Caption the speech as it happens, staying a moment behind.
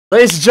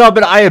Ladies and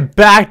gentlemen, I am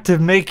back to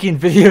making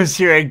videos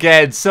here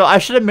again. So I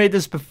should have made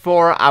this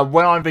before I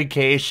went on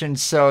vacation,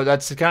 so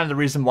that's kind of the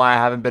reason why I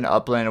haven't been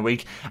uploading a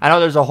week. I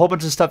know there's a whole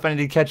bunch of stuff I need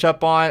to catch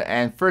up on,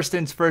 and first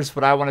things first,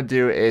 what I want to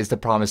do is The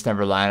Promised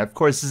Neverland. Of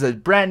course, this is a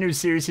brand new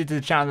series here to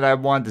the channel that I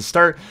wanted to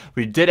start.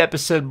 We did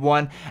episode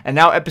 1, and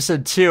now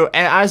episode 2,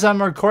 and as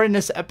I'm recording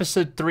this,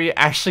 episode 3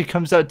 actually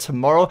comes out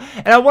tomorrow,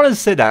 and I wanted to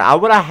say that. I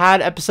would have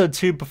had episode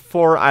 2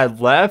 before I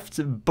left,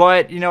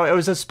 but, you know, it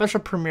was a special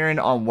premiering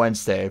on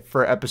Wednesday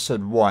for episode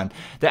 1.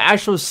 The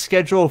actual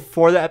schedule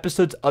for the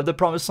episodes of The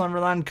Promised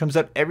Neverland comes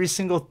out every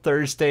single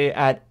Thursday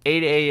at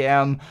 8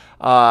 a.m.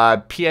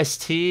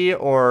 PST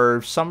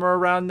or somewhere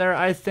around there,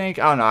 I think.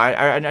 I don't know.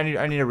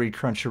 I need to read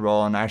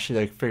Crunchyroll and actually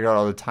like figure out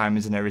all the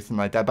timings and everything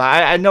like that. But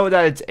I know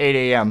that it's 8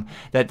 a.m.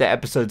 that the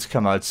episodes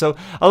come out. So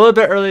a little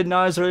bit early,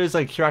 not as early as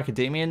like Hero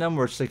Academia in them,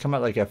 which they come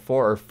out like at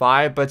 4 or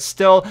 5. But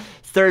still,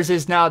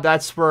 Thursdays now,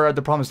 that's where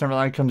The Promised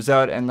Neverland comes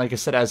out. And like I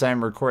said, as I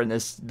am recording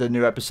this, the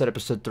new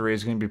episode 3,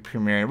 is going to be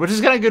premiering, which is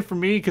kind of good for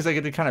me because I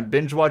get to kind of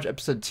binge watch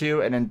episode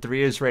 2, and then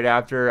 3 is right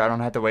after. I don't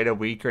have to wait a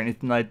week or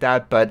anything like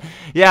that. But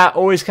yeah,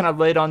 always kind of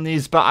late on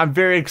these, but I'm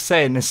very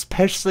excited,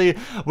 especially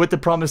with The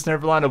Promised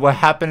Neverland and what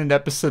happened in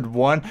episode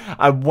 1.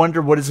 I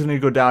wonder what is going to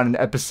go down in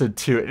episode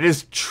 2. It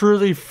is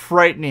truly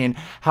frightening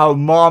how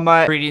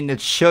Mama is treating the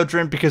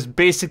children, because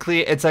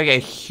basically it's like a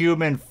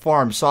human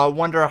farm. So I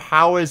wonder,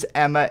 how is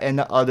Emma and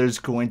the others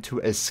going to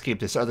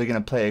escape this? Are they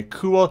going to play it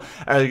cool?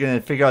 Are they going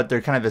to figure out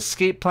their kind of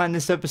escape plan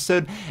this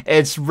episode?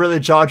 It's really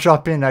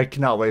jaw-dropping. I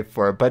cannot wait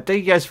for it. But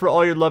thank you guys for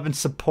all your love and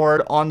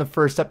support on the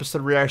first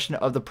episode reaction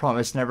of The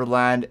Promised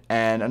Neverland.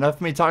 And enough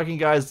of me talking,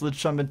 guys. Let's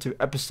jump into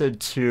episode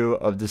 2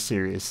 of the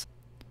series.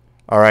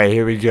 Alright,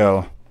 here we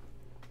go.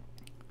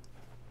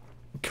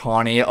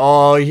 Connie.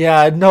 Oh,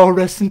 yeah. No,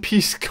 rest in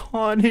peace,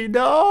 Connie.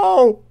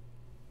 No!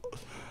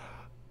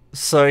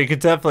 So you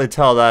could definitely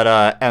tell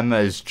that Emma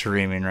is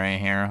dreaming right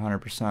here,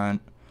 100%.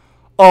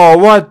 Oh,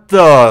 what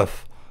the...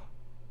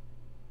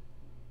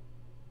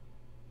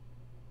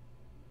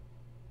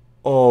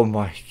 Oh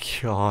my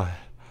god.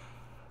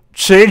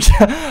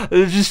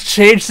 Just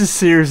change the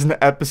series in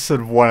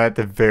episode 1 at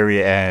the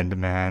very end,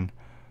 man.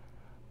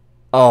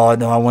 Oh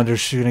no, I wonder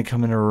if she's gonna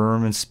come in her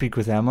room and speak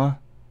with Emma.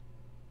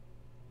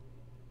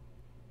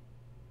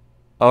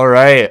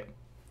 Alright.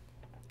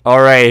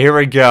 Alright, here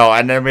we go.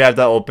 And then we have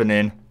the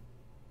opening.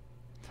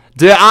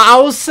 Dude, I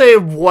will say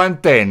one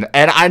thing,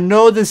 and I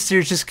know this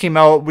series just came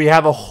out. We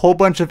have a whole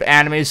bunch of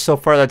animes so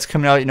far that's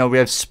coming out. You know, we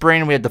have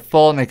spring, we have the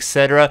fall, and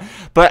etc.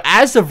 But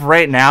as of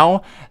right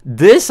now,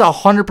 this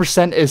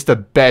 100% is the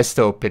best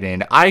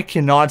opening. I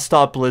cannot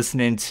stop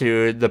listening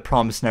to the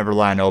Promised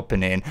Neverland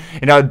opening.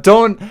 You know,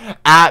 don't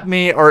at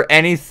me or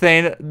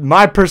anything.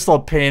 My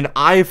personal opinion,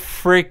 I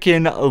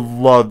freaking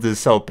love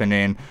this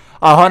opening.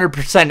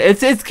 100%.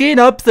 It's getting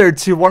up there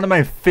to one of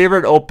my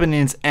favorite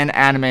openings in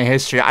anime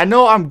history. I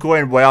know I'm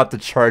going way off the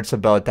charts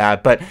about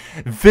that, but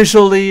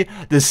visually,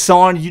 the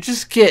song, you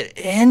just get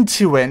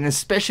into it, and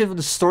especially with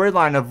the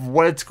storyline of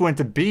what it's going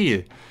to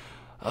be.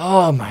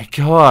 Oh my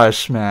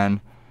gosh,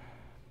 man.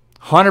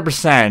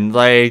 100%.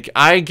 Like,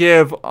 I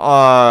give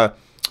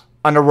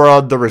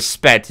Underworld the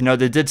respect. You know,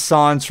 they did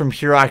songs from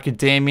Hero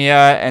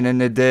Academia, and then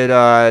they did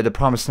The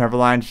Promised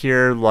Neverland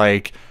here.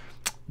 Like,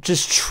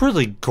 just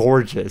truly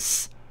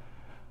gorgeous.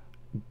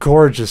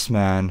 Gorgeous,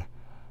 man.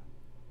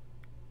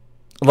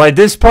 Like,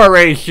 this part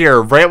right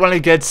here, right when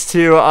it gets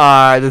to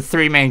the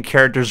 3 main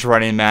characters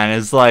running, man,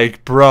 is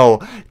like, bro,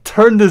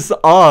 turn this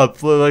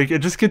up. Like, it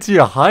just gets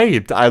you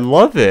hyped. I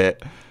love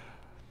it.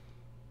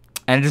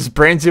 And it just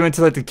brings you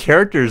into like the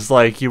characters,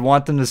 like you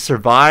want them to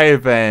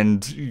survive,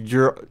 and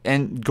you're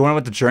going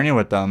with the journey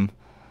with them.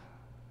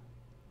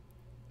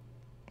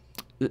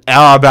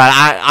 Oh man,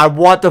 I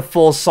want the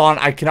full song.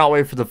 I cannot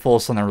wait for the full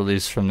song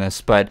release from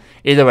this. But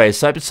either way,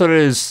 so episode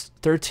is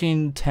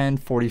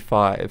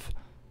 13/10/45.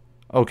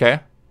 Okay.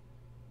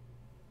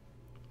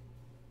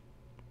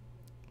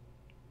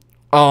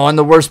 Oh, and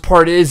the worst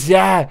part is,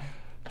 yeah,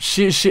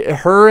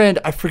 her and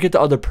I forget the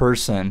other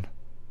person.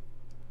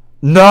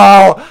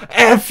 No,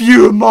 F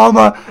you,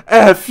 Mama,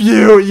 F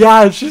you.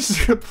 Yeah,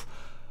 she's.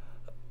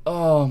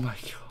 Oh my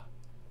god.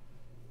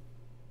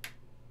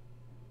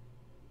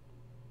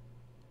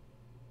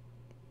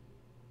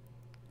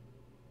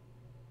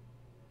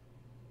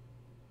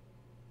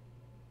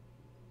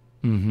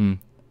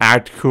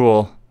 Act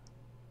cool.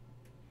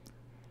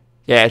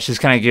 Yeah, she's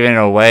kind of giving it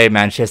away,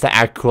 man. She has to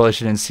act cool like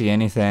she didn't see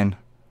anything.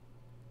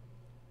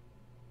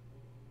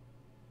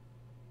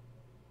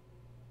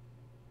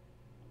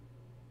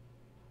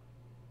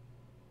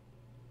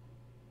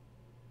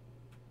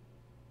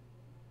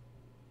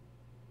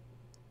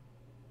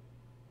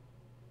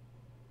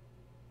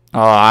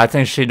 Oh, I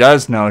think she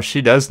does know.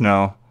 She does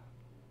know.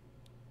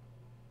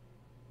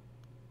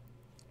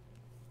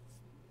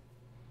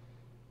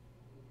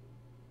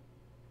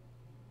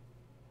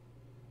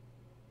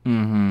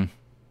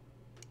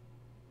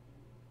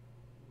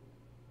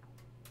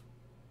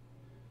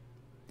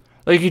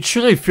 Like, you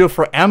truly feel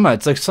for Emma.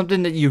 It's like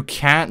something that you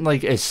can't,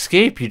 like,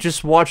 escape. You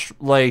just watch,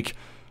 like,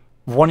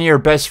 one of your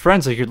best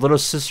friends, like your little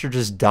sister,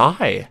 just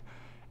die.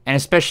 And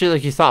especially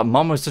like you thought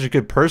mom was such a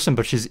good person,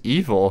 but she's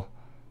evil.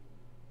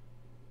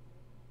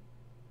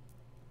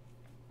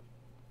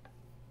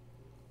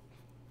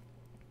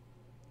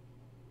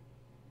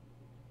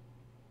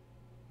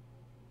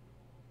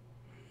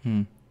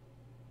 Hmm.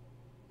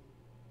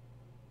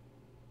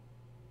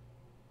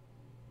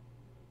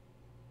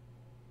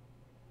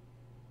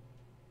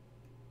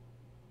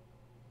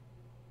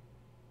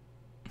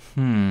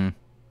 Hmm.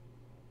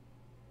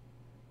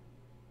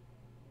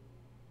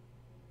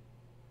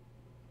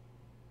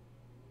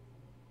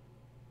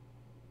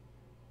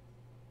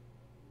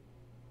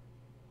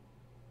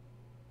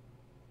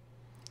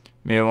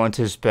 Maybe one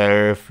is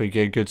better if we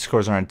get good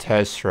scores on our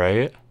tests,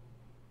 right?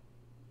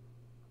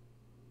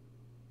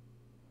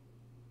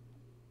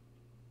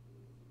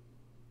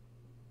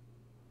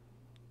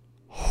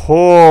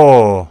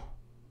 Oh.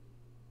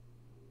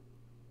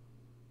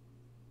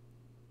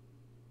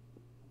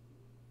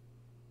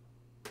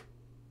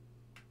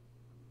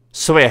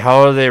 So wait,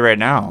 how are they right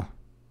now?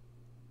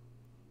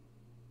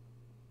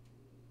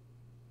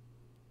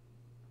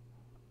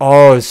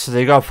 Oh, so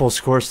they got full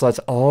score slots.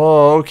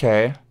 Oh,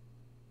 okay.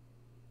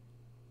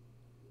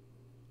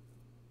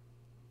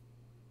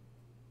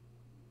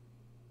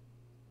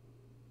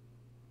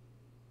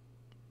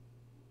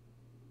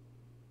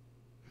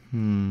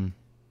 Hmm.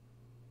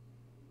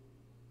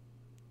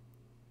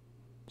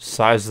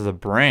 Size of the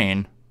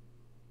brain.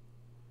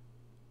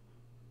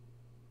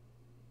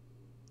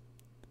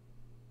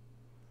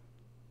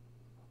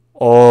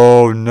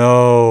 Oh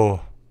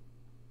no.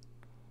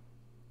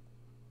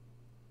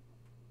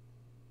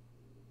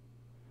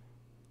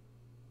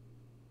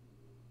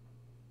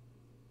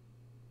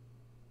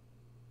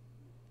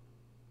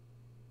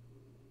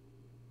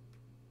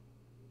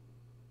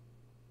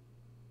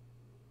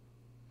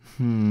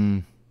 Hmm.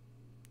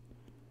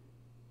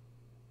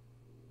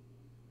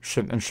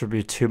 Shipment should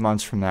be 2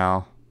 months from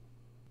now.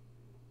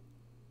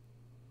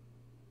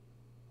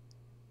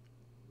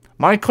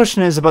 My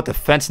question is about the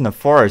fence in the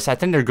forest. I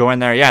think they're going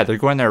there. Yeah, they're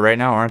going there right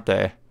now, aren't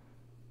they?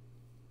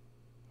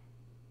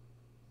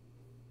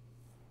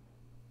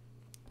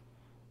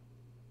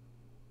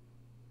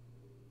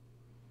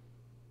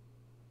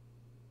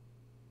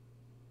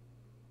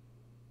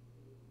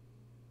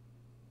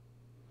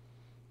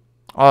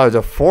 Oh,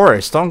 the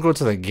forest. Don't go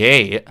to the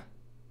gate.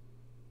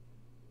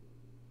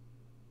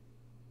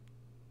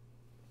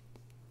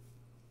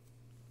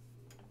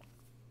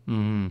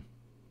 Hmm.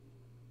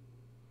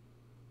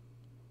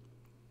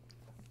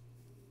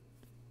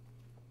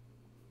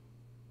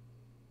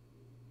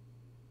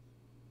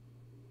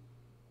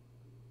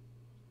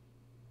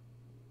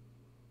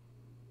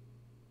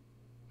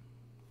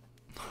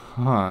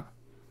 Huh.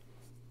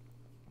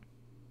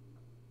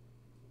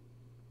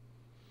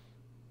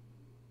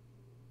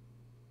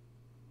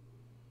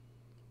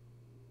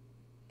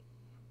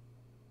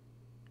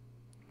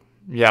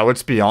 Yeah,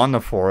 what's beyond the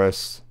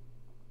forest?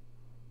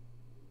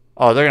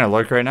 Oh, they're gonna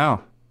look right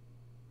now.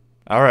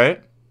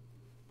 Alright.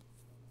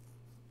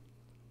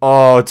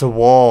 Oh, it's a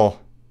wall.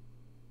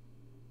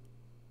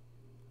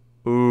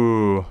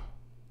 Ooh.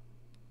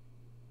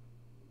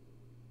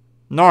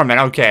 Norman,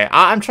 okay.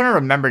 I'm trying to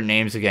remember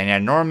names again. Yeah,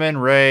 Norman,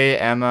 Ray,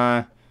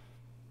 Emma.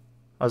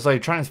 I was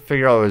like trying to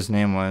figure out what his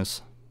name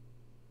was.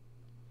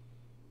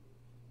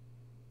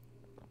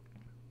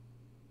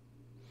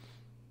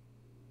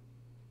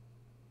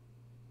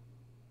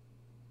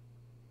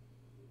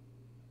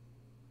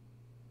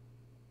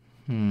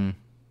 Hmm.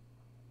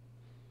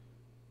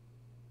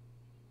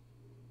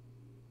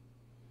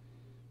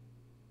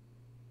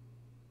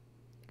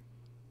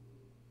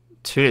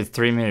 2 to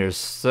 3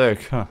 meters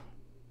thick, huh?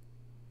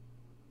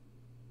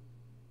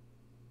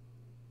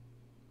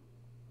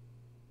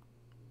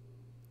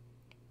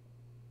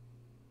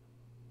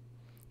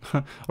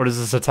 What is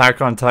this,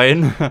 Attack on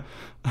Titan?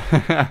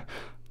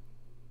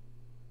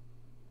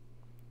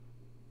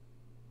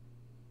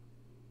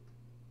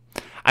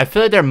 I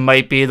feel like there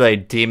might be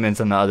like demons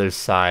on the other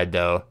side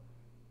though.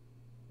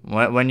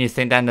 When you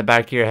think that in the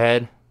back of your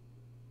head?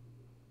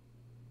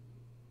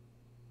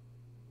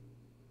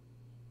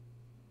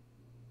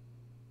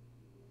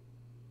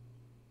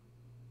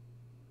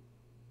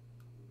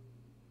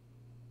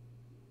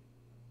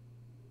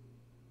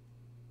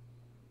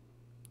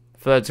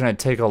 I feel like it's gonna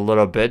take a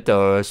little bit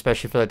though,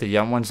 especially for like the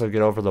young ones to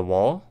get over the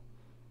wall.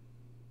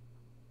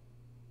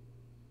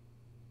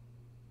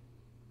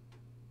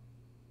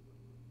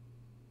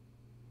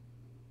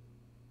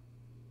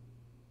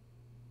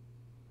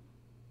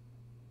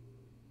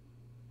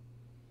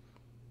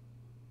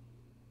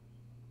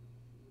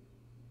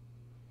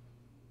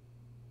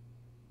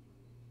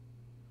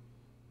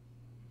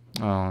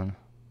 Oh.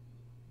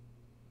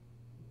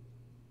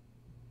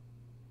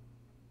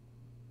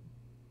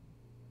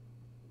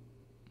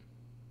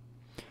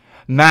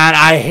 Man,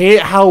 I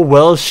hate how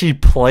well she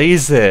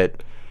plays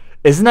it.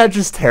 Isn't that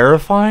just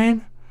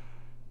terrifying?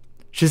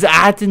 She's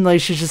acting like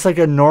she's just like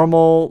a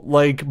normal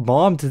like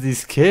mom to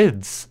these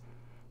kids.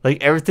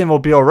 Like everything will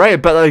be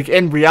alright, but like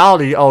in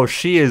reality, oh,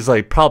 she is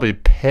like probably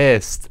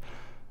pissed.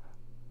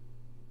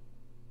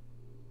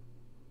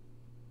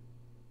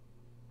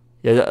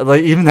 Yeah,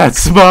 like even that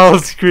smile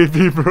is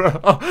creepy,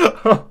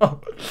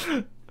 bro.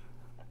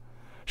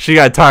 She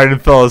got tired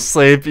and fell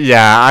asleep.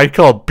 Yeah, I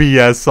call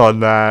BS on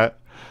that.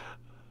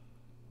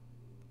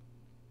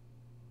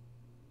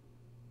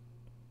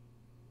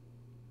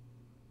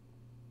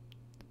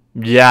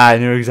 Yeah, I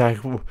knew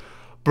exactly.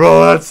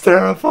 Bro, that's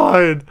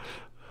terrifying.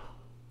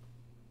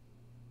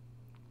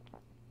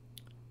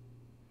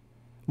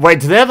 Wait,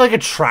 do they have like a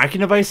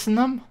tracking device in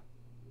them?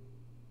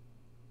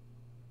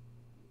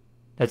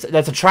 That's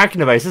a tracking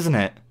device, isn't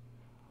it?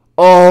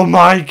 Oh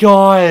my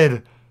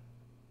god.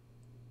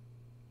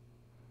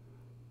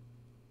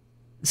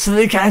 So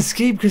they can't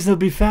escape because they'll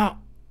be found.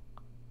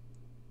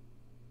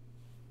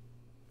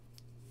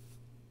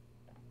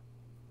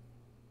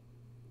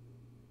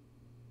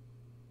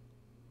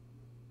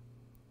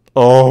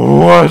 Oh,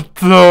 what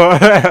the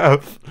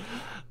F?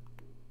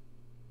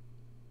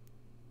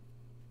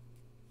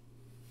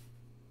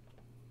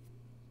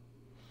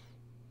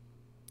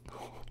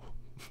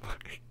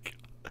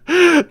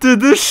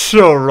 Dude, this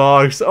show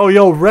rocks. Oh,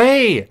 yo,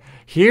 Ray.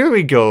 Here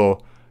we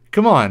go.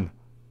 Come on.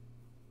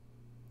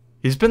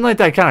 He's been like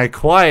that kind of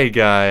quiet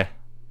guy.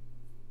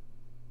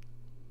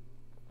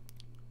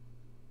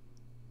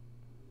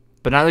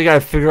 But now they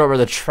gotta figure out where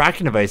the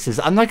tracking device is.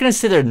 I'm not gonna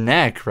say their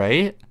neck,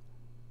 right?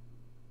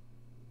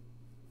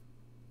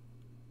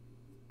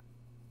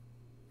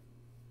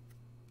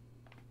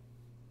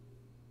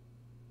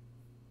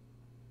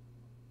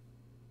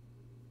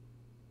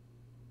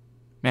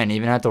 Man, you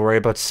even have to worry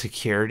about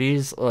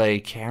securities,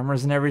 like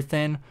cameras and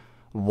everything.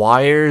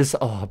 Wires.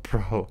 Oh,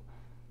 bro.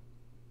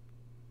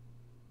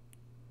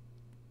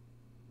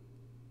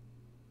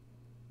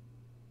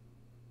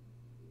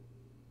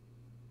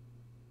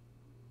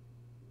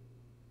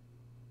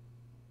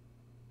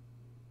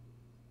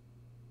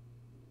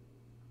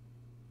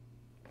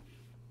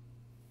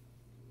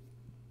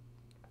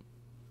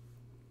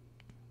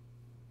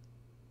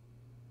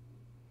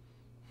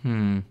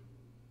 Hmm.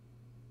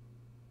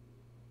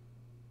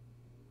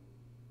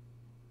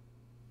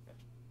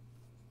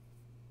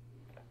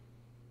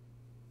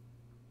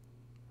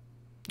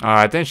 Oh,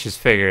 I think she's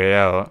figured it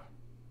out.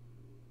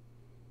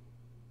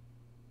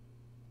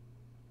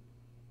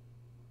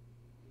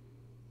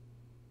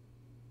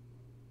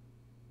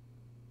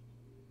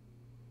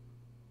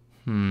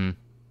 Hmm.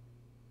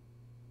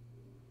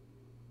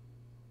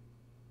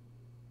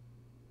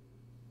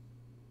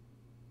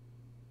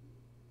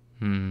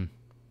 Hmm.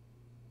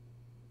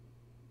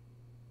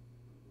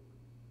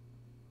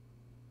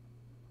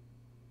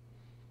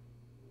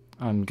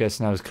 I'm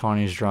guessing that was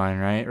Connie's drawing,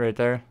 right? Right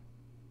there.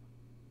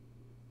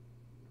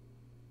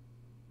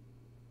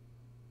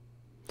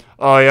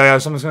 Oh, yeah, yeah.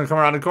 Someone's gonna come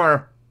around the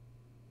corner.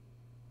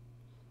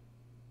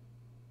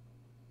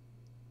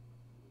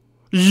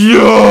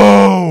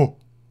 Yo!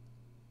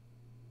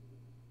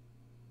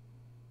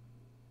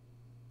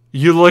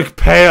 You look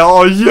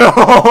pale.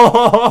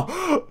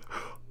 Yo!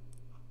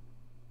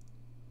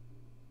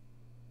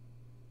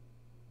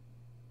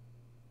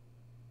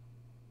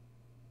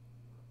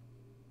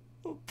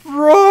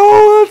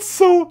 Bro, that's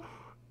so...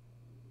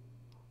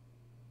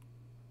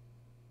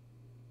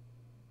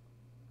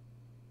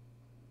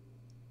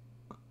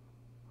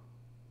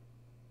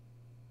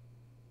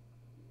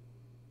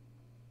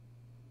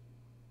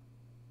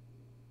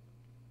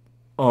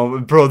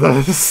 Oh, bro,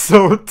 that is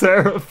so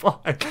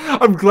terrifying.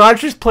 I'm glad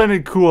she's playing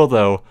it cool,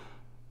 though.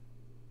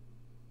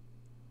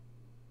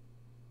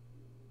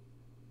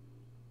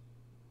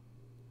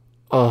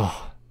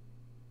 Oh.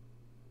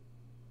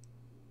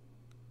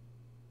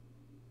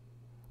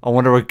 I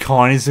wonder what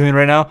Connie's doing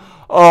right now.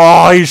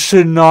 Oh, you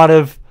should not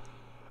have...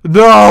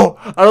 No!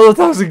 I don't know if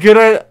that was a good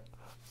idea.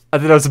 I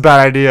think that was a bad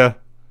idea.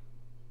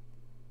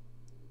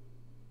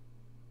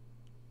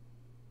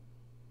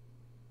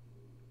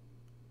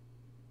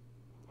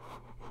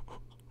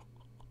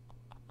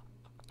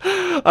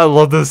 I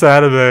love this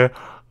anime.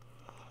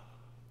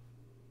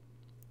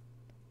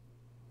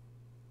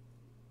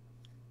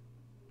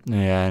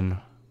 Man.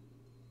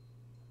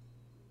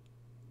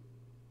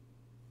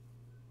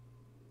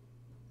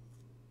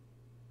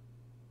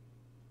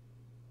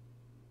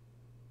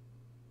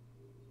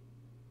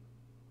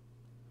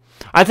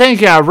 I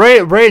think, yeah,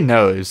 Ray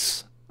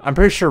knows. I'm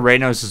pretty sure Ray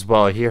knows as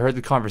well. He heard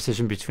the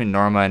conversation between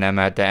Norma and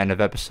Emma at the end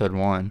of episode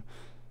 1.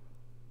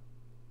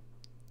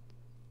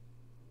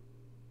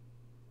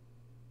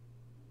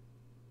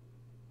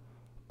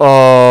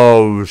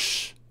 Oh,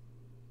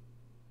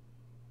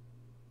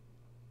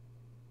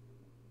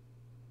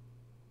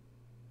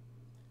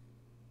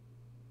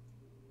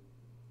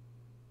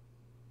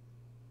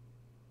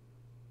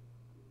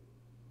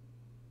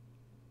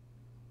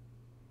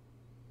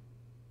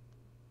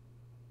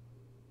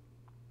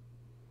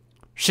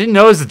 she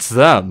knows it's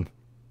them.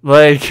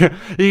 Like, you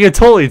can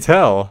totally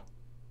tell.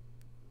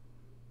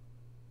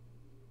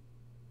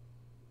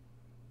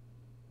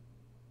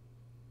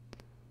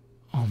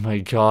 Oh my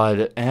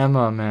god,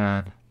 Emma,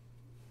 man.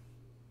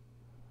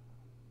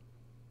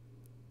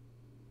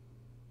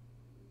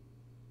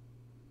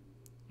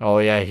 Oh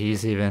yeah,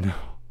 he's even...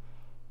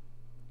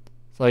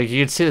 Like,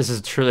 you can see this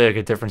is truly like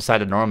a different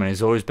side of Norman.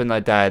 He's always been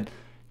like that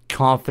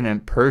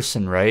confident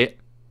person, right?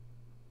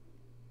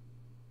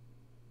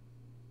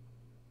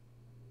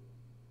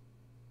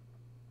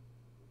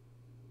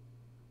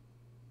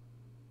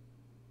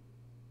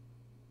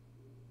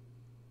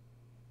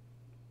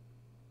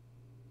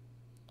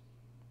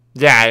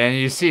 Yeah, and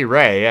you see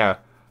Ray, yeah.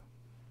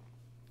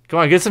 Come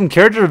on, get some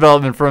character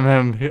development from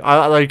him.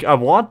 I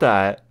want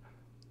that.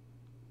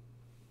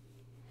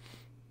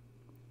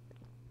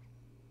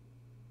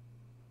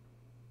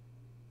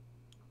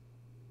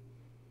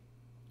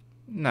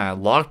 Nah,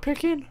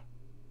 lockpicking?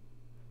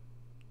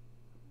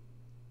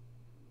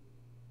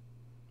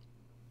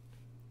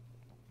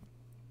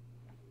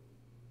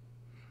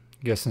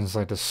 Guessing it's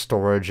like the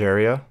storage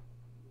area.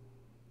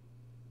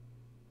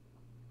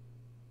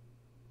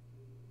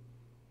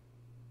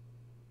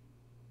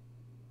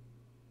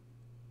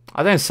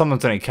 I think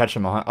someone's gonna catch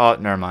him. Oh,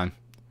 never mind.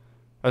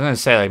 I was gonna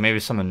say like maybe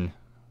someone.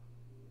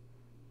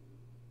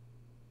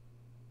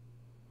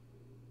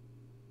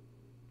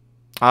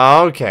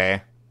 Oh,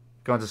 okay.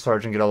 Go into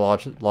storage and get a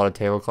lot of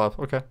tablecloth.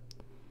 Okay.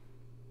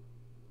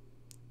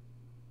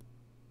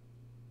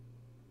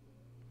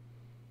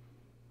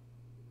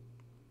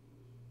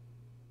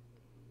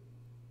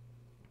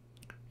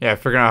 Yeah,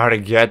 figuring out how to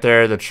get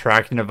there, the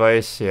tracking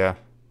device, yeah.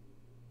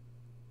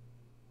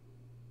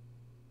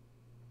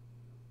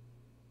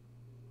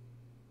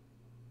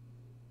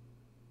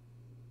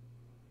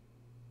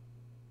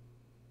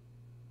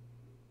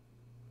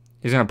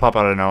 He's gonna pop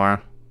out of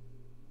nowhere.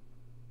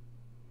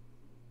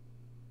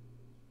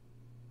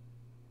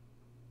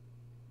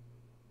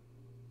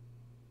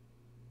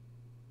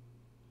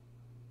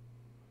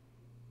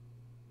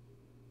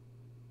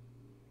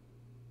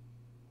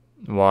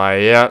 Why,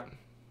 yeah.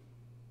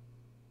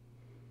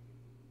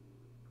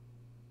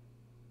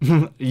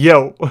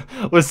 Yo,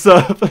 what's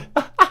up?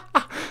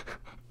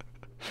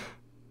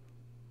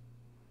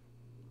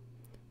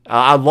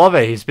 I love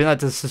it. He's been like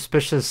this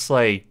suspicious,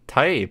 like,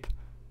 type.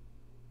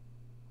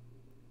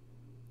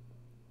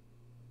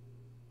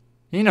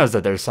 He knows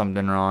that there's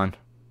something wrong.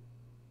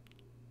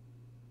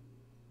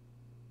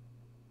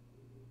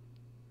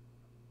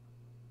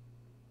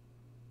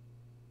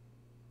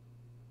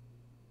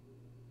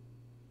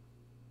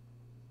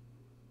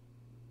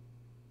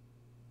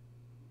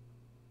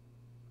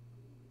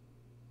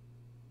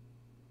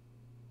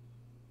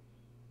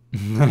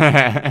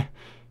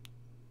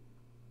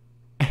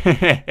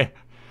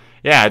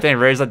 Yeah, I think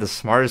Ray's like the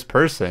smartest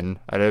person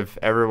out of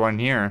everyone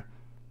here.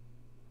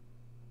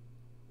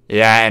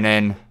 Yeah, and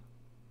then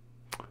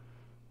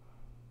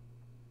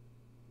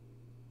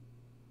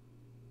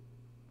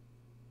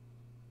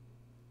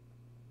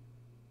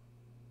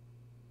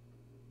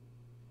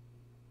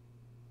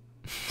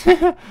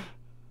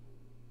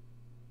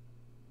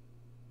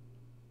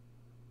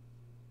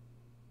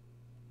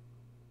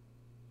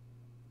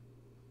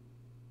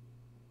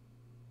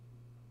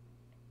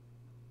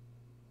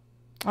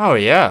oh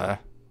yeah.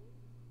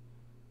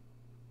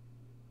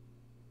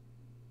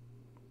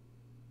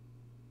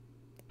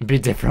 Be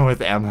different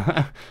with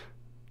Emma.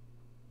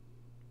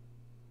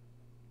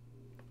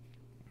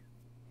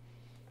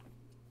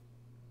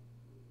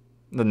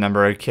 The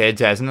number of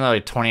kids, yeah, isn't there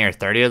like 20 or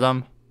 30 of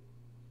them?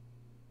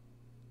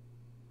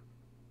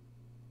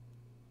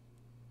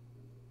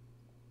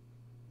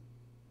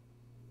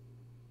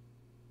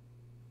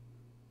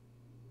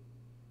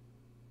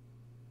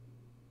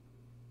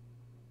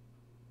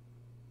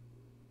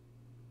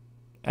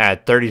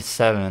 At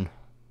 37.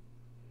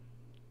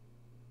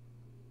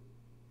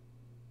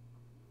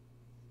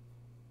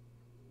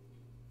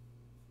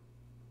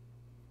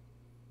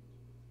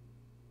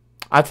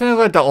 I think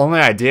like the only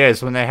idea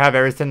is when they have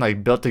everything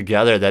like built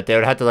together that they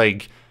would have to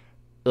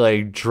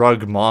like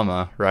drug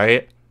Mama,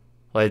 right?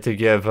 Like to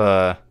give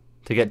to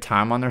get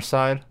time on their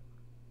side.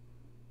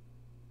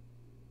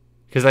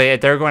 Because like,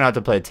 if they're going out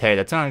to play Tay,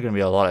 that's not going to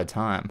be a lot of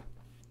time.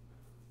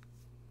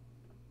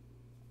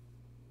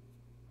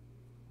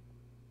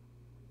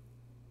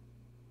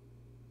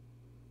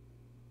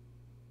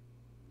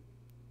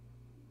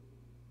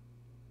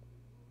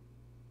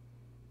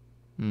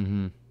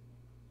 Mm-hmm.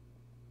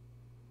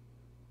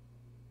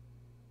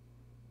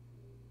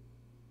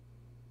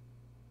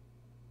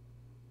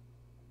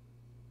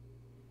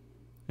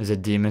 Is a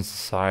demon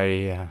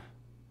society, yeah.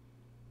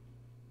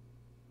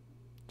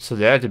 So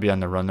they had to be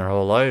on the run their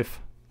whole life.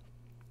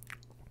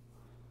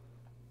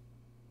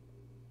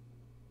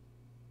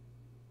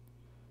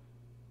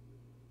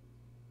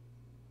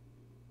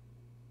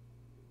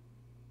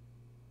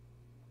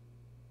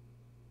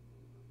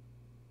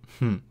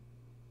 Hmm.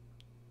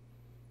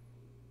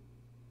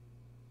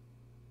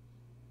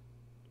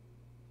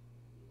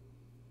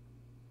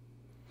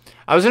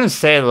 I was gonna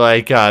say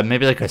like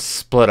maybe like a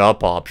split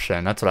up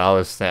option. That's what I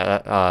was saying.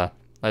 Like,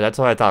 that's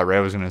what I thought Ray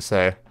was gonna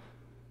say.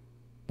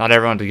 Not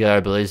everyone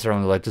together, but at least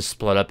everyone would like to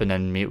split up and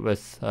then meet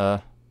with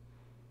then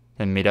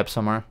meet up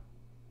somewhere.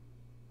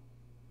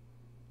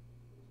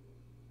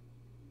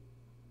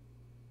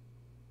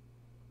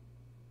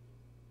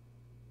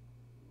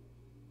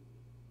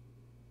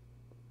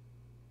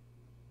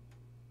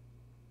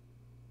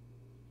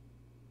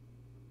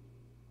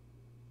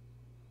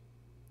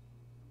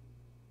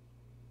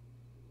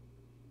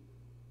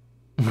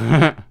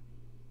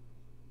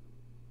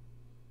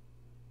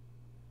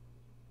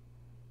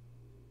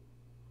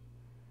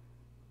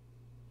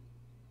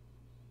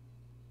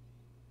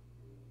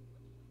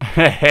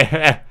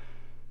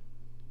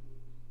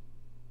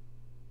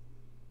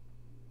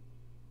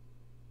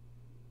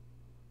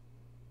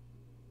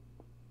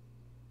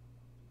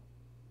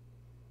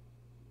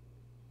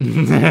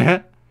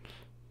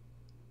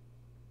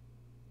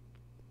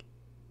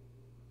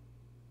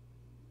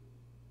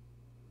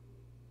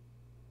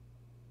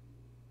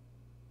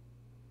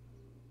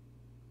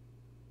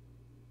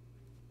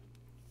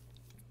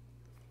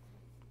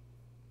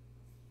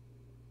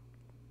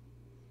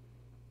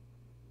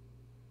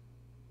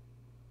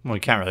 Well,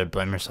 you can't really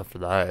blame yourself for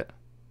that.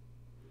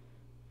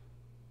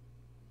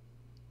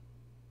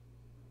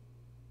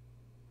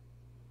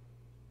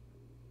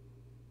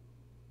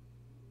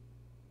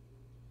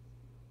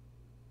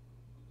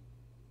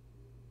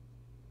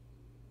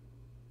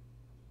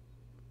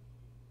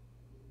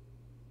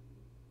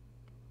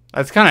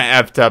 That's kind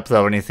of effed up,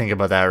 though, when you think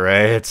about that,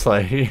 right? It's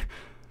like...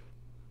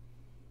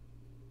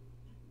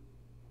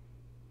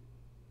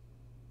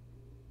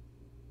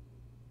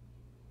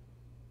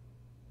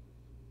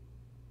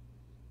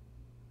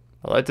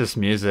 I like this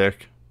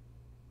music.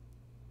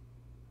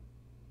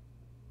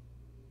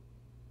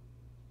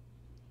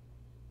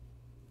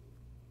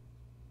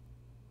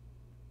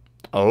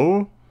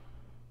 Oh?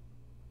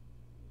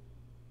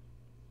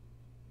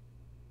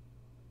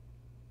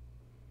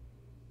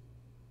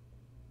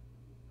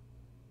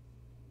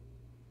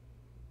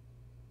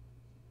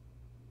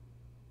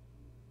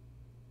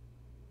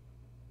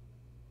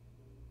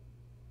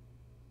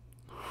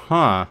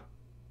 Huh.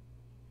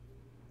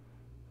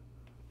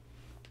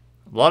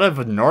 A lot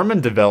of Norman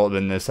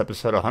development in this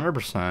episode,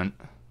 100%.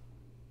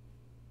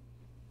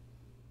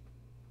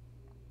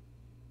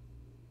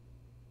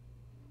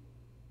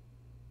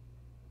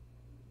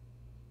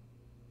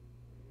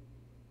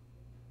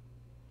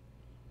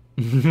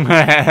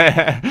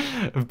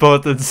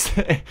 Both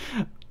insane.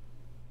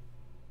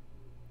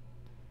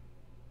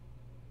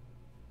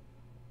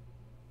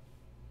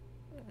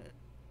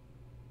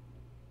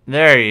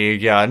 There you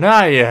go.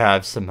 Now you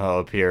have some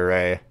hope here,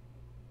 Ray.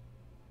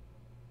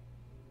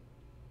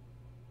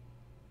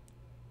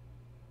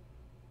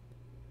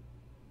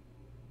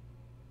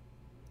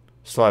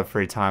 Still have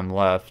free time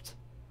left.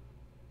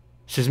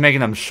 She's making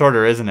them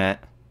shorter, isn't it?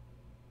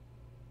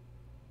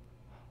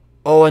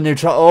 Oh, a new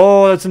child.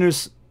 Oh, that's a new...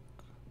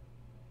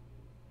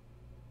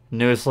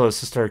 Newest little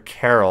sister,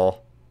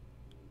 Carol.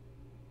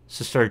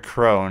 Sister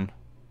Crone.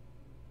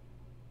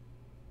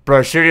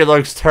 Bro, she already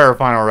looks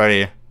terrifying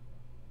already.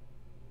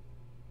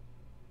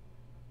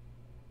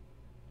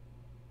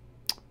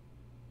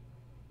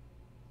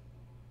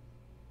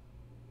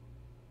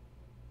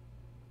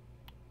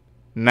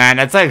 Man,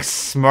 that's like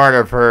smart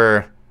of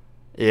her.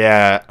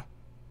 Yeah.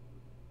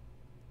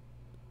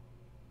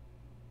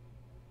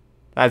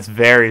 That's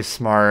very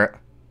smart.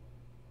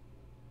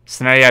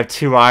 So now you have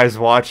two eyes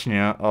watching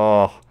you.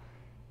 Oh.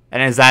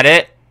 And is that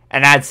it?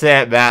 And that's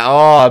it, man.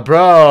 Oh,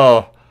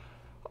 bro.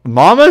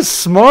 Mama's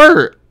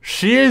smart.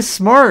 She is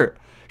smart.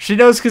 She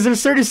knows because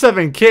there's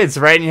 37 kids,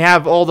 right? And you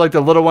have all like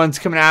the little ones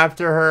coming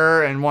after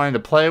her and wanting to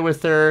play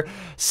with her.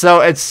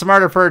 So it's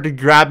smart of her to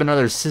grab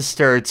another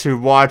sister to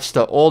watch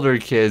the older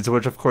kids,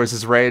 which of course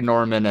is Ray,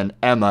 Norman, and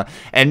Emma,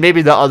 and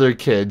maybe the other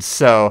kids.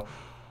 So,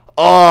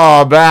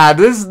 oh man,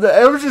 it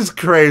was just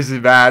crazy,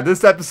 man.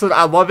 This episode,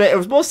 I love it. It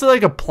was mostly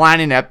like a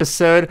planning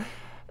episode,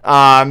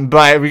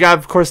 but we got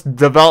of course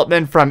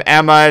development from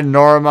Emma,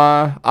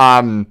 Norman,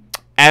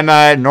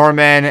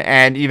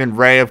 and even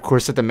Ray, of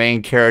course, at the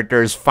main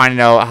characters, finding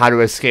out how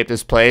to escape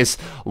this place.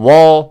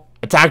 Wall,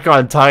 Attack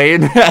on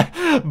Titan.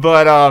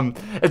 But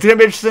it's going to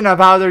be interesting of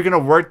how they're going to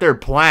work their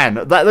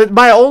plan.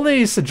 My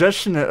only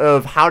suggestion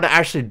of how to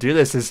actually do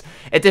this is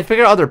if they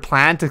figure out their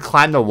plan to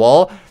climb the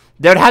wall,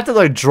 they would have to,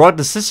 like, drug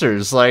the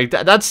sisters. Like,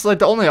 that's, like,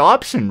 the only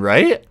option,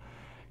 right?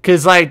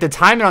 Because, like, the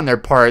timing on their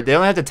part, they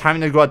only have the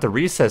timing to go out to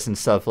recess and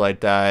stuff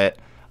like that.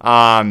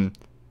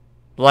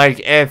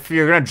 Like, if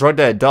you're going to drug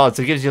the adults,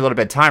 it gives you a little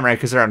bit of time, right?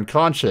 Because they're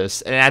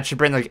unconscious. And it actually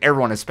brings, like,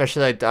 everyone,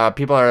 especially, like,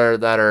 people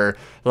that are,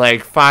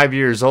 like, 5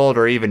 years old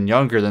or even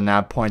younger than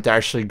that point to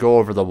actually go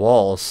over the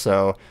walls.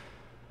 So,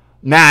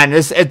 man,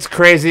 it's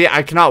crazy.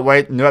 I cannot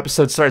wait. New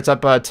episode starts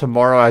up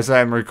tomorrow as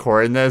I'm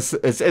recording this.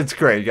 It's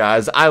great,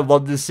 guys. I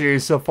love this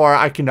series so far.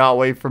 I cannot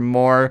wait for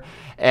more.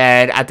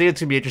 And I think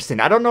it's going to be interesting.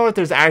 I don't know if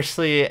there's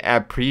actually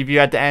a preview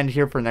at the end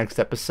here for next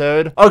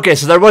episode. Okay,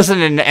 so there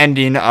wasn't an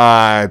ending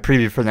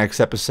preview for next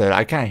episode.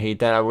 I kind of hate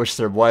that. I wish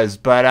there was.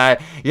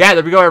 But yeah,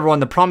 there we go, everyone.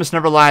 The Promised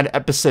Neverland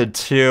episode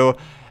 2.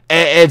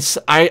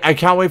 I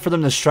can't wait for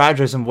them to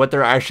strategize and what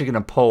they're actually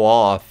going to pull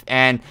off.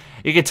 And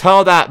you can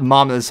tell that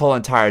Mom this whole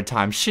entire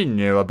time, she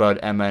knew about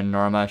Emma and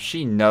Norma.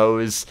 She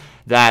knows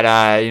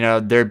that, you know,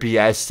 they're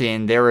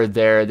BSing. They were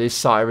there. They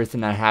saw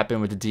everything that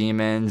happened with the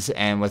demons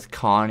and with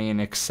Connie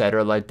and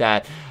etc. like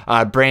that.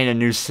 Bringing a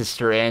new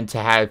sister in to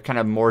have kind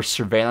of more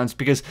surveillance.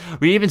 Because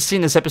we even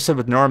seen this episode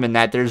with Norman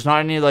that there's not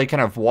any, like,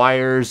 kind of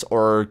wires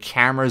or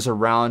cameras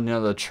around, you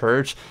know, the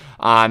church.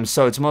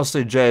 So it's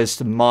mostly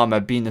just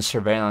Mama being the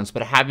surveillance,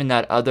 but having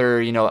that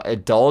other, you know,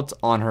 adult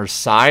on her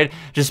side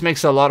just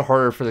makes it a lot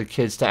harder for the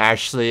kids to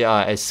actually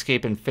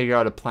escape and figure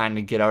out a plan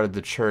to get out of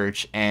the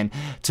church and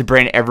to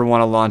bring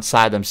everyone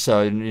alongside them,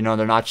 so you know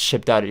they're not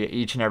shipped out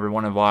each and every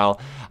one in a while.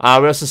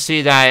 We also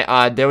see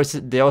that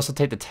they also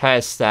take the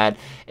test that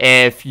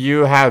if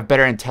you have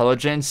better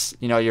intelligence,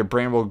 you know, your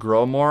brain will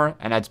grow more,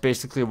 and that's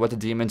basically what the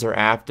demons are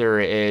after,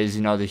 is,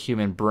 you know, the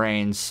human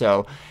brain.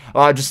 So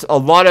just a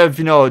lot of,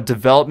 you know,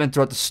 development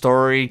throughout the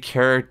story,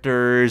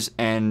 characters,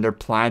 and their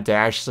plan to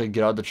actually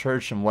get out of the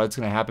church and what's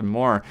going to happen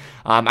more.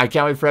 I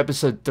can't wait for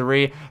episode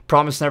 3.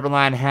 Promised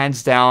Neverland,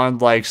 hands down.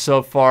 Like,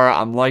 so far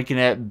I'm liking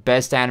it.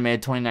 Best anime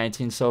of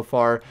 2019 so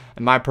far,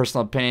 in my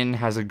personal opinion.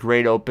 Has a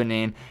great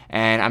opening,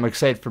 and I'm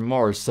excited for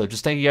more. So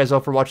just thank you guys all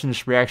for watching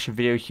this reaction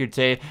video here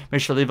today.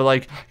 Make sure to leave a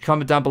like,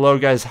 comment down below,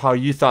 guys, how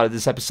you thought of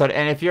this episode.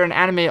 And if you're an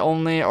anime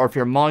only, or if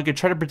you're a manga,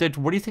 try to predict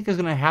what do you think is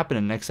going to happen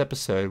in the next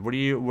episode. What do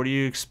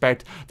you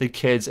expect the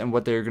kids and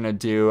what they're going to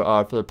do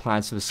for their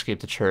plans to escape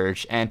the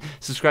church? And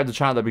subscribe to the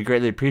channel, that'd be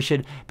greatly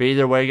appreciated. But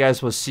either way,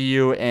 guys, we'll see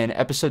you in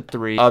episode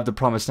 3 of The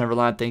Promised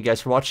Neverland. Thank you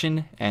guys for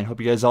watching, and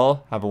hope you guys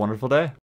all have a wonderful day.